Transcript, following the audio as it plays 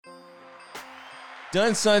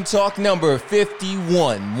Done Son Talk number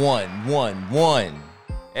 51.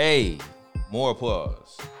 Hey, more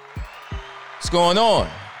applause. What's going on?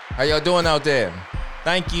 How y'all doing out there?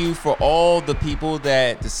 Thank you for all the people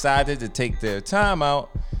that decided to take their time out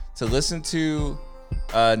to listen to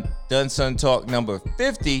Done Son Talk number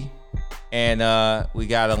 50. And we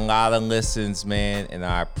got a lot of listens, man. And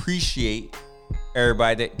I appreciate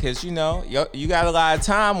everybody that, because you know, you got a lot of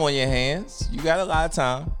time on your hands. You got a lot of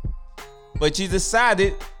time. But you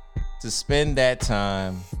decided to spend that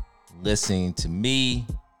time listening to me,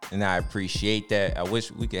 and I appreciate that. I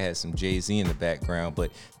wish we could have some Jay-Z in the background, but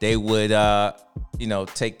they would,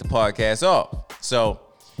 take the podcast off. So,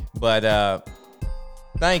 but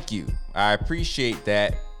thank you. I appreciate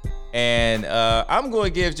that. And I'm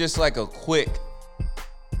going to give just like a quick,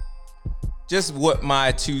 just what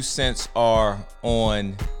my 2 cents are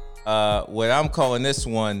on what I'm calling this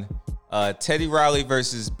one, Teddy Riley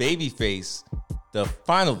versus Babyface, the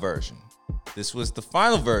final version. This was the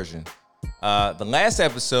final version. The last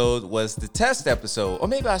episode was the test episode, or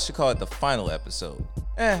maybe I should call it the final episode.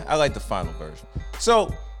 I like the final version.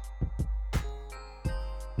 So,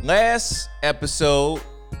 last episode,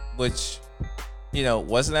 which,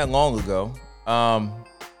 wasn't that long ago,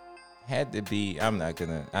 had to be, at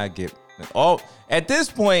this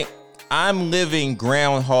point, I'm living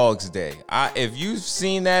Groundhog's Day. If you've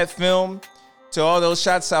seen that film, to all those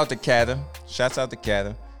shouts out to Katter,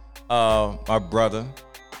 my brother.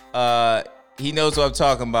 He knows what I'm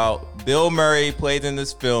talking about. Bill Murray played in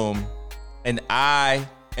this film, and I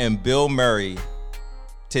am Bill Murray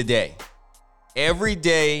today. Every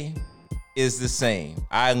day is the same.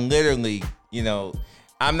 I literally,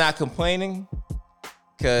 I'm not complaining,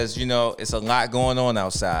 because it's a lot going on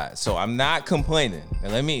outside. So I'm not complaining.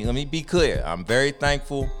 And let me be clear. I'm very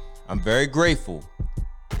thankful. I'm very grateful.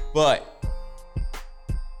 But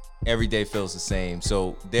every day feels the same.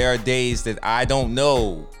 So there are days that I don't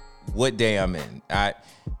know what day I'm in.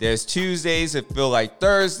 There's Tuesdays that feel like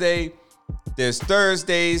Thursday. There's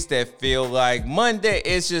Thursdays that feel like Monday.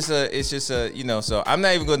 It's just a, so I'm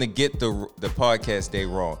not even going to get the podcast day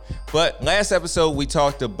wrong. But last episode, we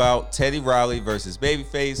talked about Teddy Riley versus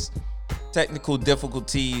Babyface. Technical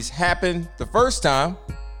difficulties happened the first time.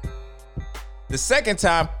 The second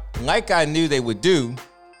time, like I knew they would do,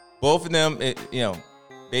 both of them,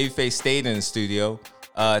 Babyface stayed in the studio.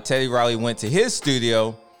 Teddy Riley went to his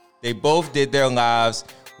studio. They both did their lives.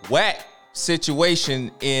 Whack situation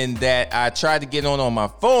in that I tried to get on my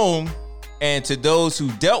phone, and to those who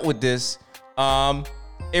dealt with this,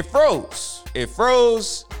 it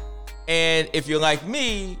froze. And if you're like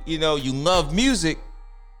me, you love music,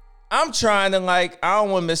 I'm trying to I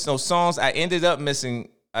don't want to miss no songs. I ended up missing,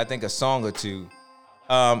 I think, a song or two.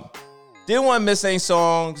 Didn't want to miss any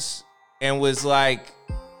songs, and was I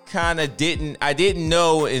didn't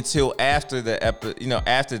know until after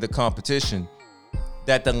the competition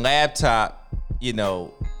that the laptop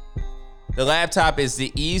is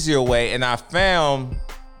the easier way. And I found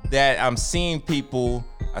that I'm seeing people.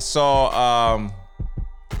 I saw Rob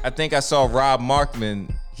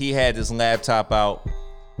Markman. He had his laptop out,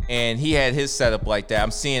 and he had his setup like that. I'm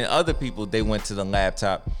seeing other people, they went to the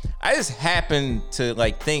laptop. I just happened to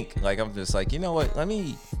think, I'm just you know what, let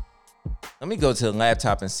me go to the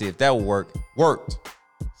laptop and see if that will work. Worked.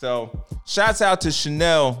 So shouts out to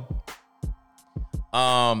Chanel.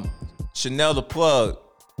 Chanel the plug.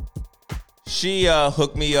 She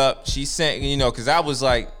hooked me up. She sent, because I was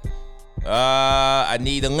I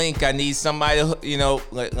need a link. I need somebody to,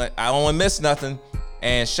 I don't want to miss nothing.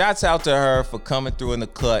 And shouts out to her for coming through in the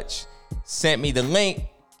clutch. Sent me the link.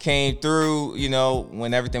 Came through,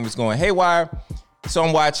 when everything was going haywire. So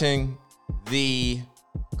I'm watching the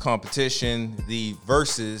competition, the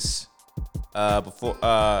versus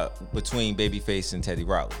between Babyface and Teddy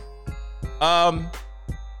Riley.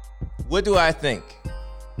 What do I think?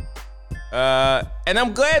 And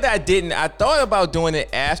I'm glad I didn't. I thought about doing it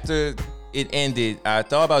after it ended. I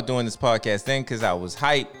thought about doing this podcast then because I was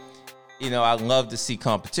hyped. I love to see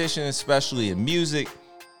competition, especially in music.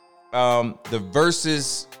 The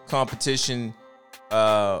versus competition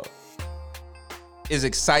is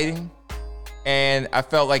exciting. And I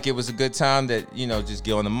felt like it was a good time that, just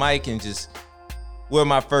get on the mic and just were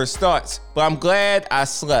my first thoughts. But I'm glad I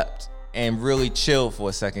slept and really chilled for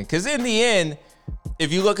a second. Because in the end,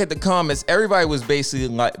 if you look at the comments, everybody was basically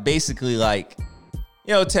like,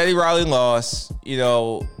 Teddy Riley lost,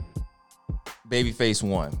 Babyface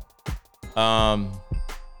won.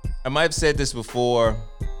 I might have said this before.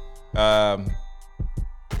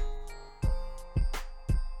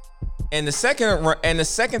 And the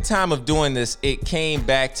second time of doing this, it came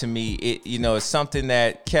back to me. It's something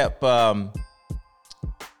that kept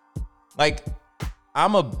like,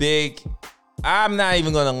 I'm not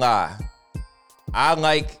even gonna lie. I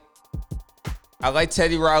like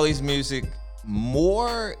Teddy Riley's music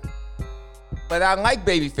more, but I like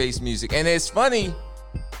Babyface music. And it's funny,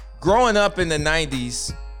 growing up in the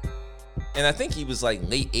 90s, and I think he was like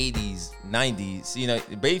late 80s, 90s. You know,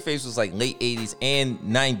 Babyface was like late 80s and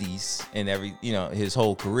 90s and his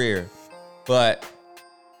whole career. But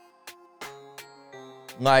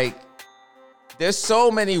like, there's so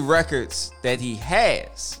many records that he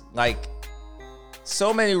has. Like,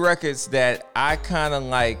 so many records that I kind of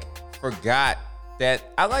like forgot that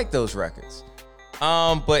I like those records.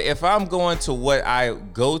 But if I'm going to what I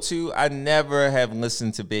go to, I never have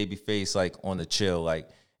listened to Babyface like on the chill, like,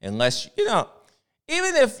 unless,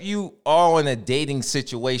 even if you are in a dating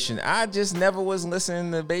situation, I just never was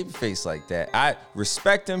listening to Babyface like that. I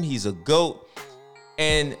respect him. He's a GOAT.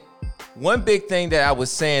 And one big thing that I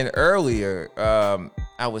was saying earlier,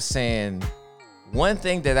 one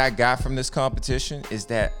thing that I got from this competition is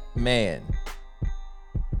that, man,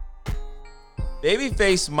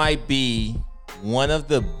 Babyface might be one of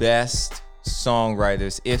the best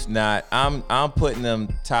songwriters, if not, I'm putting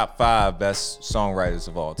them top 5 best songwriters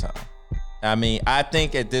of all time. I mean, I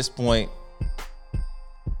think at this point,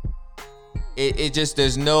 it just,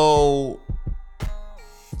 there's no,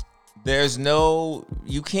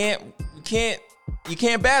 you can't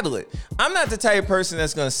battle it. I'm not the type of person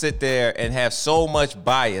that's gonna sit there and have so much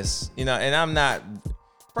bias, and I'm not,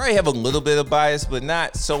 probably have a little bit of bias, but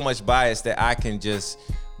not so much bias that I can just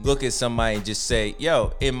look at somebody and just say,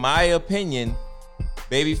 yo, in my opinion,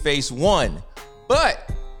 Babyface won.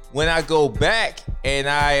 But when I go back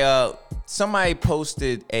and somebody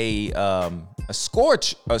posted a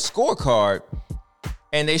scorecard,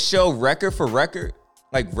 and they show record for record,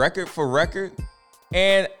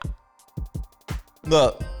 and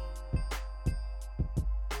look,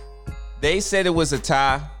 they said it was a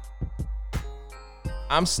tie.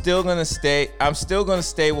 I'm still gonna stay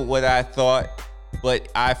with what I thought, but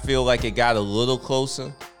I feel like it got a little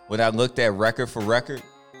closer when I looked at record for record.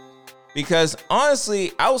 Because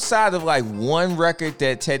honestly, outside of like one record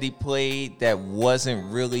that Teddy played that wasn't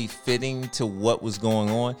really fitting to what was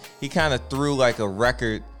going on, he kind of threw like a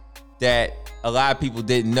record that a lot of people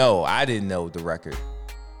didn't know. I didn't know the record.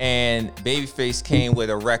 And Babyface came with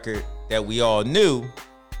a record that we all knew,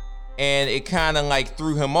 and it kind of like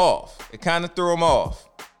threw him off.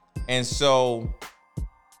 And so,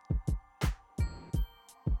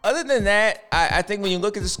 other than that, I think when you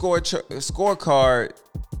look at the scorecard,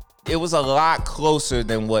 it was a lot closer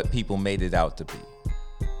than what people made it out to be.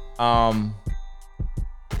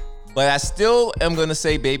 But I still am gonna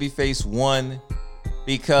say Babyface won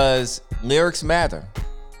because lyrics matter.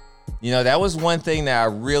 That was one thing that I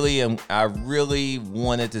really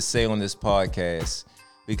wanted to say on this podcast,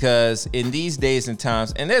 because in these days and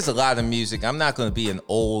times, and there's a lot of music, I'm not gonna be an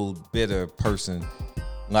old, bitter person.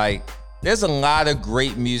 Like, there's a lot of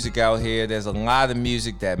great music out here. There's a lot of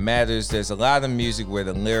music that matters. There's a lot of music where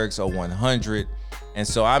the lyrics are 100. And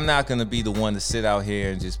so I'm not going to be the one to sit out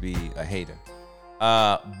here and just be a hater.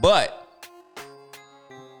 But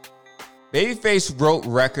Babyface wrote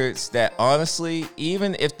records that, honestly,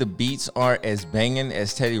 even if the beats aren't as banging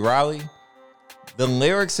as Teddy Riley, the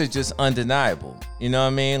lyrics are just undeniable. You know what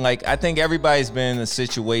I mean? Like, I think everybody's been in a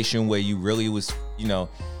situation where you really was,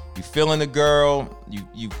 you feeling the girl,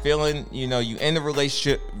 you feeling, you in a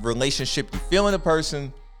relationship, you feeling the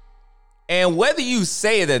person, and whether you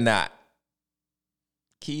say it or not,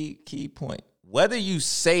 key point, whether you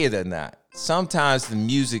say it or not, sometimes the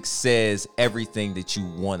music says everything that you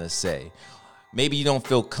want to say. Maybe you don't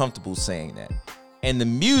feel comfortable saying that, and the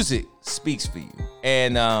music speaks for you.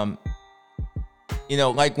 And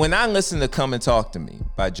like when I listen to Come and Talk to Me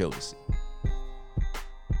by Jodeci,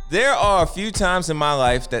 there are a few times in my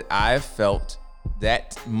life that I've felt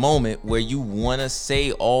that moment where you want to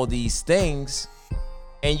say all these things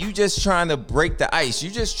and you just trying to break the ice. You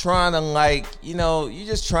just trying to you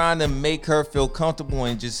just trying to make her feel comfortable,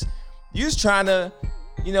 and you just trying to,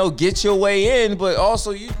 get your way in, but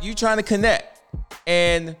also you trying to connect.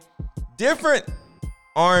 And different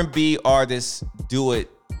R&B artists do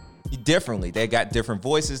it differently. They got different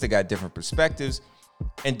voices, they got different perspectives,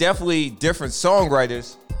 and definitely different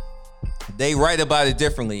songwriters. They write about it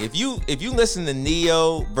differently. If you listen to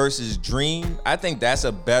Neo versus Dream, I think that's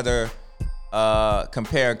a better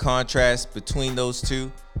compare and contrast between those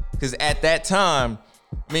two. Because at that time,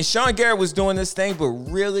 Sean Garrett was doing this thing, but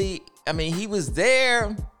really, he was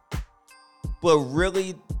there, but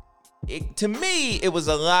really, to me, it was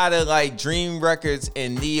a lot of like Dream records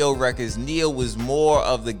and Neo records. Neo was more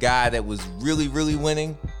of the guy that was really, really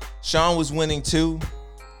winning. Sean was winning too.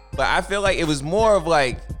 But I feel like it was more of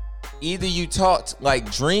like either you talked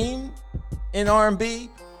like Dream in R&B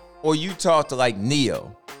or you talked like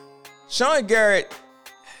Neo. Sean Garrett,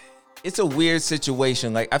 it's a weird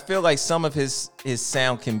situation. Like I feel like some of his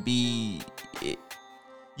sound can be,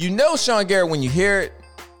 Sean Garrett when you hear it,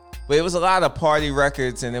 but it was a lot of party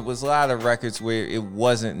records and it was a lot of records where it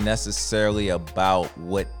wasn't necessarily about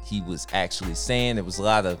what he was actually saying. It was a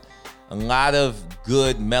lot of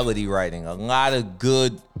good melody writing, a lot of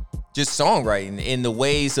good just songwriting in the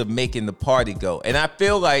ways of making the party go. And I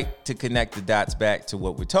feel like, to connect the dots back to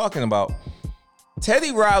what we're talking about,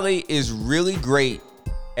 Teddy Riley is really great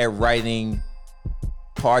at writing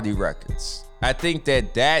party records. I think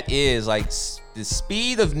that is like the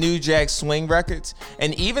speed of New Jack Swing records.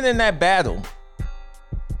 And even in that battle,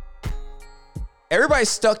 everybody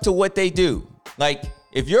stuck to what they do. Like,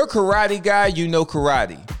 if you're a karate guy, you know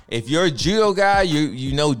karate. If you're a judo guy,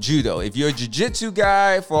 you know judo. If you're a jiu-jitsu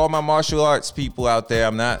guy, for all my martial arts people out there,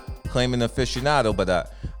 I'm not claiming aficionado,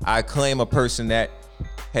 but I claim a person that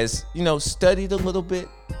has, studied a little bit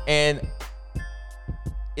and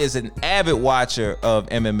is an avid watcher of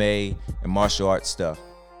MMA and martial arts stuff.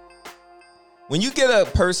 When you get a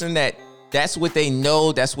person that's what they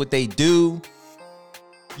know, that's what they do,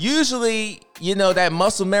 usually, that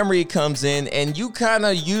muscle memory comes in and you kind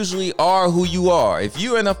of usually are who you are. If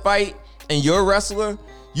you're in a fight and you're a wrestler,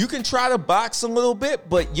 you can try to box a little bit,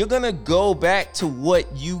 but you're going to go back to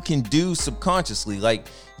what you can do subconsciously. Like,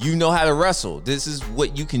 you know how to wrestle. This is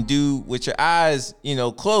what you can do with your eyes,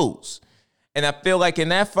 closed. And I feel like in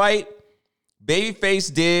that fight,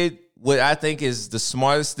 Babyface did what I think is the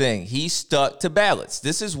smartest thing. He stuck to ballads.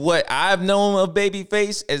 This is what I've known of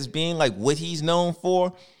Babyface as being like what he's known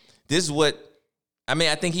for. This is what,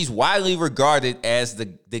 I think he's widely regarded as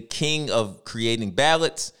the king of creating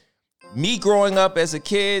ballads. Me growing up as a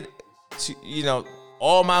kid,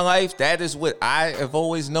 all my life, that is what I have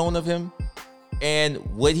always known of him. And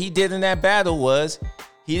what he did in that battle was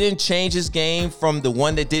he didn't change his game from the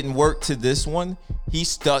one that didn't work to this one. He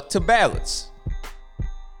stuck to ballads.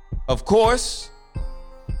 Of course,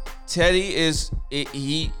 Teddy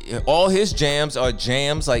all his jams are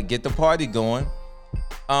jams like get the party going.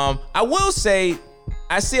 I will say,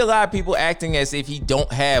 I see a lot of people acting as if he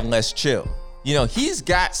don't have Let's Chill. He's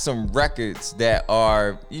got some records that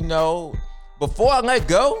are, Before I Let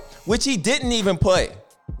Go, which he didn't even play,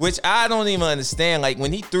 which I don't even understand. Like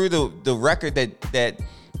when he threw the record that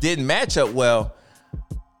didn't match up well,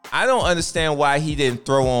 I don't understand why he didn't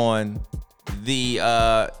throw on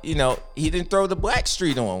the, he didn't throw the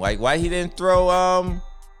Blackstreet on. Like why he didn't throw,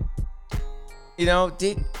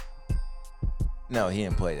 no, he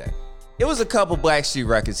didn't play that. It was a couple Blackstreet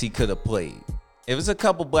records he could have played.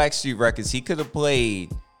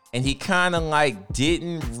 And he kind of like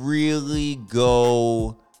didn't really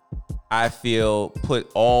go, I feel,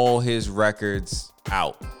 put all his records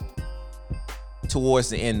out towards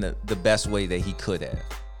the end the best way that he could have.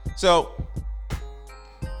 So,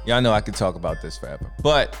 y'all know I could talk about this forever.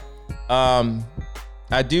 But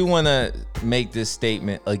I do want to make this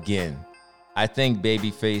statement again. I think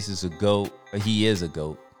Babyface is a GOAT. He is a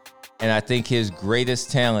GOAT. And I think his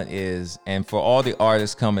greatest talent is, and for all the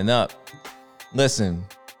artists coming up, listen,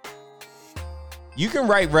 you can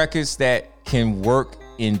write records that can work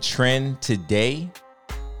in trend today,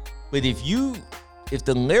 but if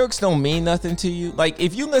the lyrics don't mean nothing to you, like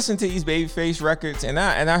if you listen to these Babyface records, and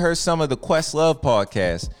I heard some of the Questlove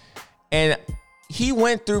podcast, and he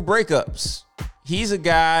went through breakups. He's a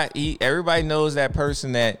guy, everybody knows that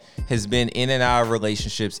person that has been in and out of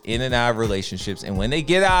relationships, and when they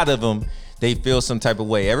get out of them, they feel some type of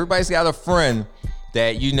way. Everybody's got a friend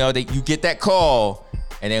that that you get that call,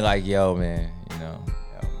 and they're like, yo, man,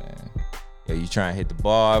 you trying to hit the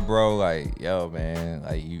bar, bro? Like, yo, man,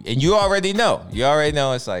 like you already know.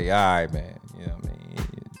 It's like, all right, man,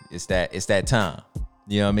 It's that time.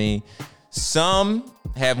 You know what I mean? Some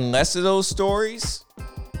have less of those stories.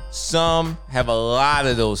 Some have a lot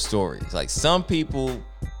of those stories. Like some people,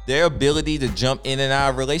 their ability to jump in and out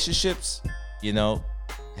of relationships,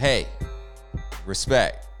 hey,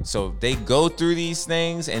 respect. So they go through these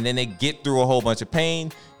things and then they get through a whole bunch of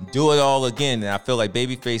pain, do it all again. And I feel like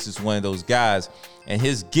Babyface is one of those guys. And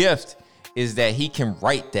his gift is that he can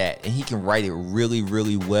write that, and he can write it really,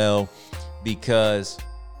 really well, because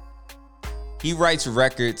he writes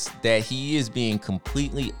records that he is being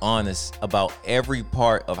completely honest about every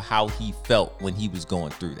part of how he felt when he was going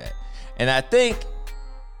through that. And I think,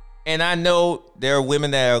 and I know there are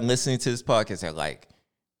women that are listening to this podcast that are like,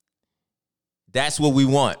 that's what we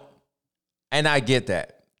want. And I get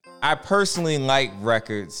that. I personally like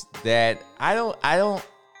records that I don't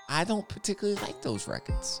I don't particularly like those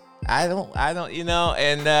records. I don't,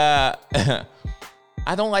 and I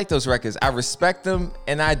don't like those records. I respect them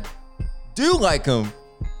and I do like them,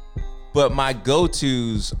 but my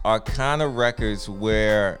go-tos are kind of records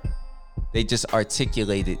where they just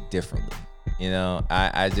articulate it differently.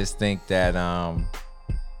 I just think that I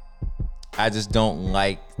just don't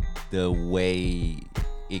like the way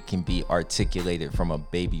it can be articulated from a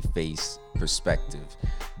babyface perspective.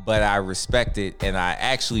 But I respect it and I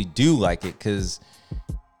actually do like it because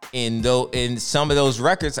in some of those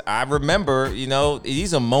records, I remember,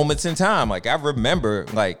 these are moments in time. Like I remember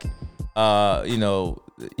I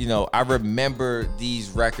remember these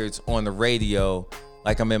records on the radio,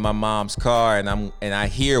 like I'm in my mom's car and I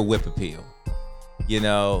hear Whip Appeal.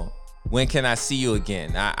 When Can I See You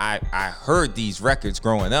Again? I heard these records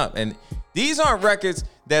growing up, and these aren't records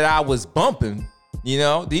that I was bumping.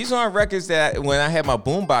 These aren't records that when I had my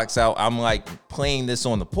boombox out, I'm like playing this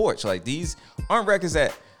on the porch. Like these aren't records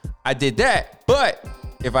that I did that. But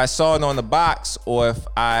if I saw it on the box or if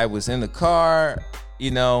I was in the car,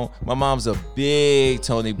 my mom's a big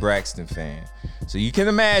Toni Braxton fan. So you can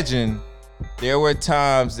imagine there were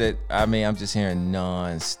times that, I'm just hearing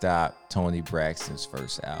nonstop Toni Braxton's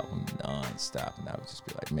first album, nonstop. And I would just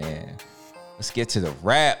be like, man, let's get to the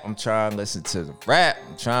rap. I'm trying to listen to the rap.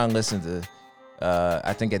 I'm trying to listen to,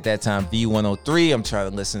 I think at that time, V103. I'm trying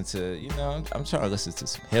to listen to, I'm trying to listen to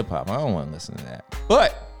some hip hop. I don't want to listen to that.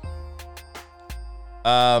 But,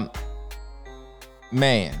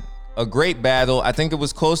 man, a great battle. I think it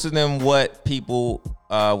was closer than what people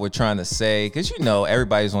were trying to say, because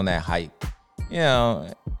everybody's on that hype.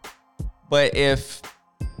 But if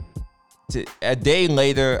a day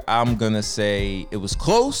later, I'm gonna say it was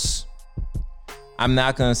close. I'm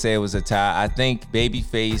not gonna say it was a tie. I think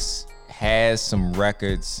Babyface has some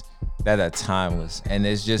records that are timeless, and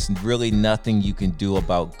there's just really nothing you can do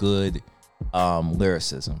about good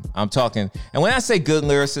lyricism. I'm talking, and when I say good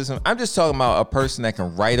lyricism, I'm just talking about a person that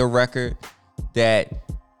can write a record that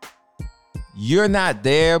you're not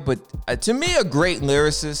there, but to me, a great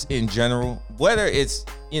lyricist in general, whether it's,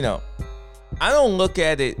 I don't look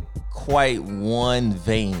at it quite one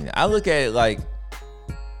vein. I look at it like,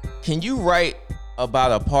 can you write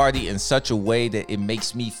about a party in such a way that it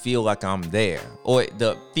makes me feel like I'm there? Or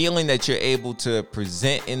the feeling that you're able to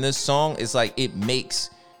present in this song is like it makes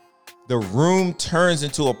the room turns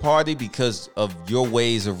into a party because of your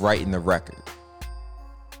ways of writing the record.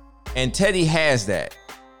 And Teddy has that.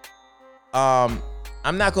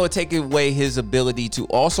 I'm not going to take away his ability to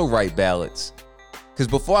also write ballads, because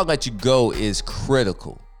Before I Let You Go is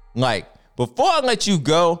critical. Like, Before I Let You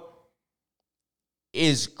Go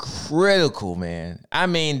is critical, man.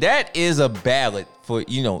 That is a ballad for,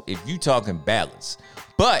 if you talking ballads.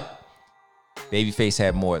 But Babyface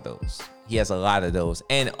had more of those. He has a lot of those.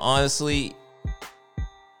 And honestly,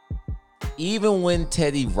 even when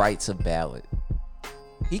Teddy writes a ballad,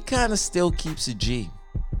 he kind of still keeps a G.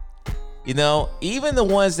 Even the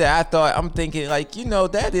ones that I thought, I'm thinking like,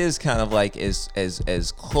 that is kind of like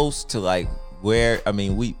as close to like where,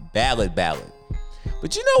 we ballad.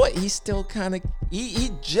 But you know what? He's still kind of,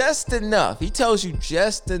 he just enough. He tells you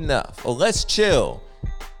just enough. Oh, let's chill.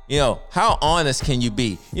 How honest can you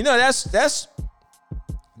be? That's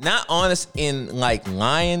not honest in like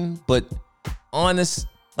lying, but honest.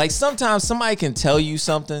 Like sometimes somebody can tell you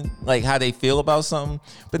something, like how they feel about something,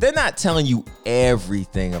 but they're not telling you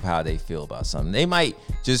everything of how they feel about something. They might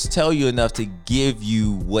just tell you enough to give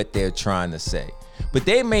you what they're trying to say. But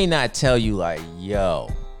they may not tell you like, yo,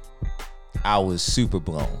 I was super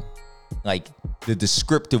blown. Like the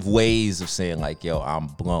descriptive ways of saying like, yo, I'm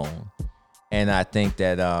blown. And I think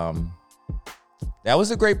that that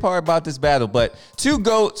was a great part about this battle. But two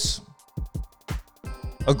GOATs,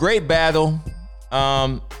 a great battle.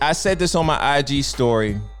 I said this on my IG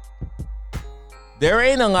story. There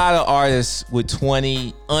ain't a lot of artists with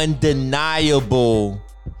 20 undeniable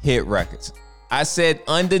hit records. I said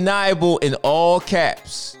undeniable in all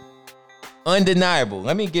caps. Undeniable.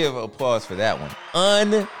 Let me give applause for that one.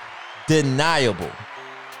 Undeniable.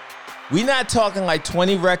 We not talking like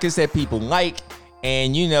 20 records that people like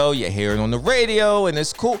and you hear it on the radio and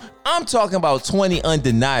it's cool. I'm talking about 20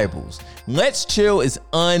 undeniables. Let's Chill is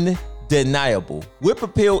undeniable. Whip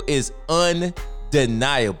Appeal is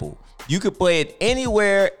undeniable. You could play it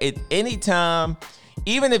anywhere at any time.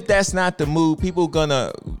 Even if that's not the mood,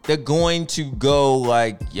 they're going to go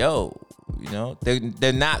like, yo,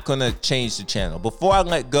 they're not gonna change the channel. Before I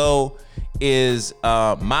Let Go is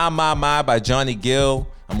My by Johnny Gill.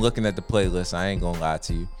 I'm looking at the playlist. I ain't gonna lie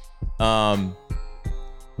to you.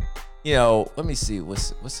 let me see.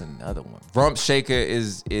 What's another one? Rump Shaker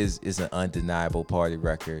is an undeniable party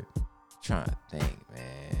record. Trying to think,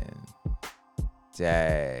 man.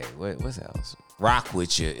 Dang, what's else? Rock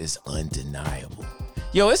With You is undeniable.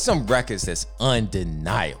 Yo, it's some records that's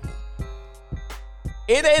undeniable.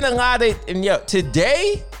 It ain't a lot of, and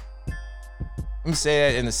today, let me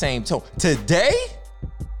say that in the same tone. Today,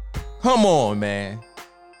 come on, man.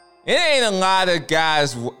 It ain't a lot of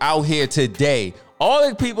guys out here today. All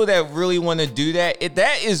the people that really want to do that,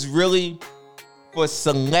 that is really for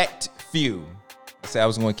select few. I said I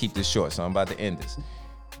was going to keep this short, so I'm about to end this.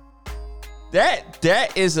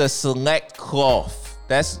 That is a select cloth.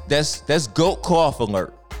 That's goat cloth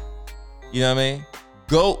alert. You know what I mean?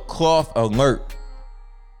 Goat cloth alert.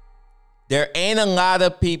 There ain't a lot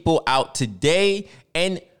of people out today,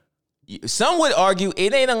 and some would argue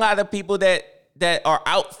it ain't a lot of people that are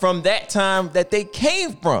out from that time that they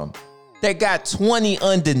came from that got 20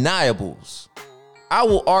 undeniables. I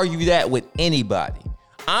will argue that with anybody.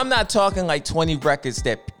 I'm not talking like 20 records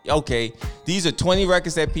that, okay, these are 20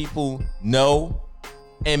 records that people know,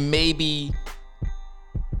 and maybe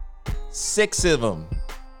 6 of them,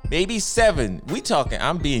 maybe 7.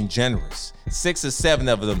 I'm being generous. 6 or 7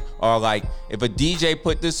 of them are like, if a DJ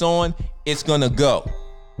put this on, it's gonna go.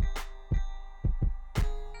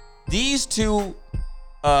 These two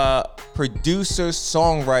producers,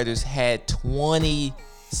 songwriters had 20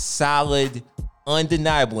 solid,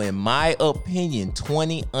 undeniable, in my opinion,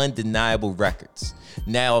 20 undeniable records.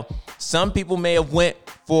 Now, some people may have went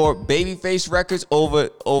for Babyface records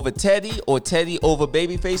over Teddy, or Teddy over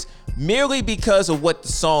Babyface, merely because of what the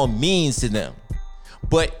song means to them.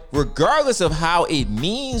 But regardless of how it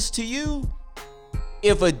means to you,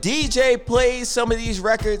 if a DJ plays some of these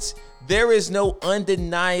records, there is no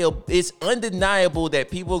undeniable. It's undeniable that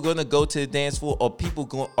people are going to go to the dance floor, or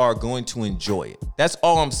people are going to enjoy it. That's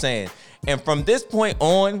all I'm saying. And from this point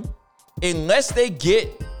on, unless they get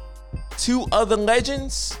 2 other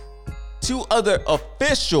legends, 2 other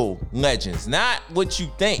official legends, not what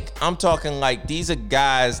you think. I'm talking like these are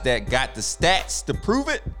guys that got the stats to prove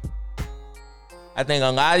it. I think a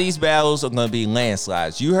lot of these battles are going to be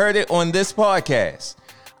landslides. You heard it on this podcast.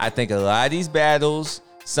 I think a lot of these battles,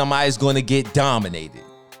 somebody's going to get dominated.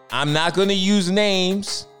 I'm not going to use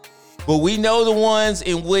names, but we know the ones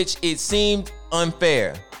in which it seemed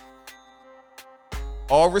unfair.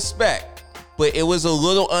 All respect, but it was a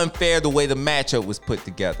little unfair the way the matchup was put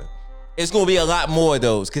together. It's going to be a lot more of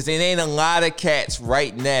those, because it ain't a lot of cats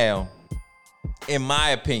right now, in my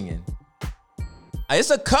opinion. It's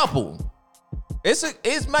a couple.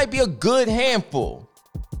 It might be a good handful,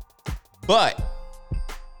 but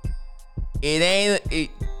it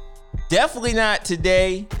definitely not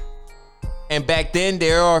today. And back then,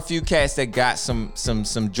 there are a few cats that got some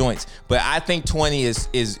joints, but I think 20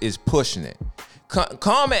 is pushing it.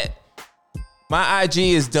 Comment. My IG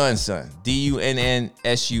is Dunnsun,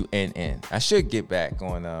 DUNNSUNN. I should get back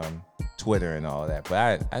on Twitter and all that, but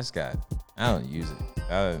I don't use it.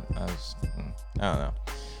 I don't know.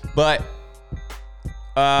 But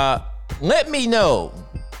let me know,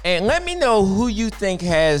 and let me know who you think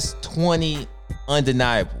has 20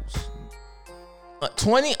 undeniables.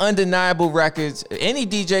 20 undeniable records. Any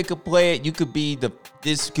DJ could play it.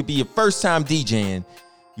 This could be your first time DJing.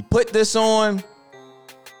 You put this on,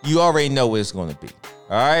 you already know what it's gonna be.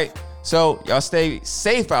 All right. So y'all stay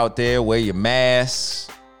safe out there. Wear your masks.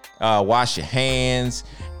 Wash your hands,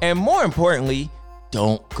 and more importantly,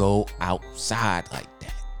 don't go outside like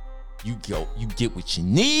that. You get what you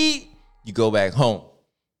need. You go back home.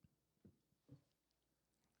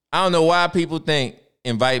 I don't know why people think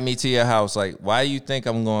invite me to your house. Like, why do you think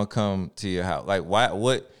I'm gonna come to your house? Like, why?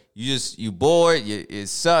 What? You bored? It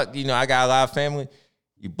sucked. I got a lot of family.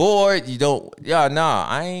 You bored? You don't? Nah,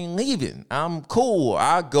 I ain't leaving. I'm cool.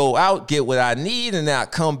 I go out, get what I need, and then I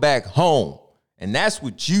come back home. And that's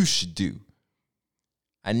what you should do.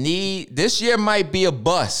 This year might be a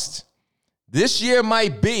bust. This year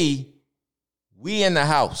might be we in the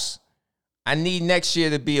house. I need next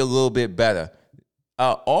year to be a little bit better.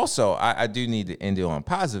 Also, I do need to end it on a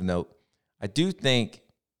positive note. I do think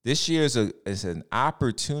this year is an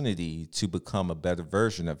opportunity to become a better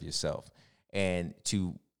version of yourself and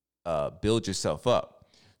to build yourself up.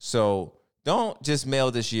 So don't just mail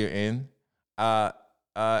this year in,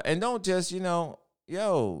 and don't just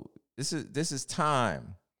this is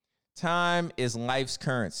time. Time is life's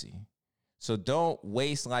currency. So don't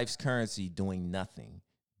waste life's currency doing nothing.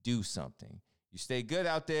 Do something. You stay good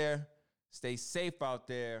out there. Stay safe out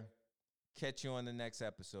there. Catch you on the next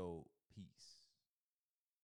episode.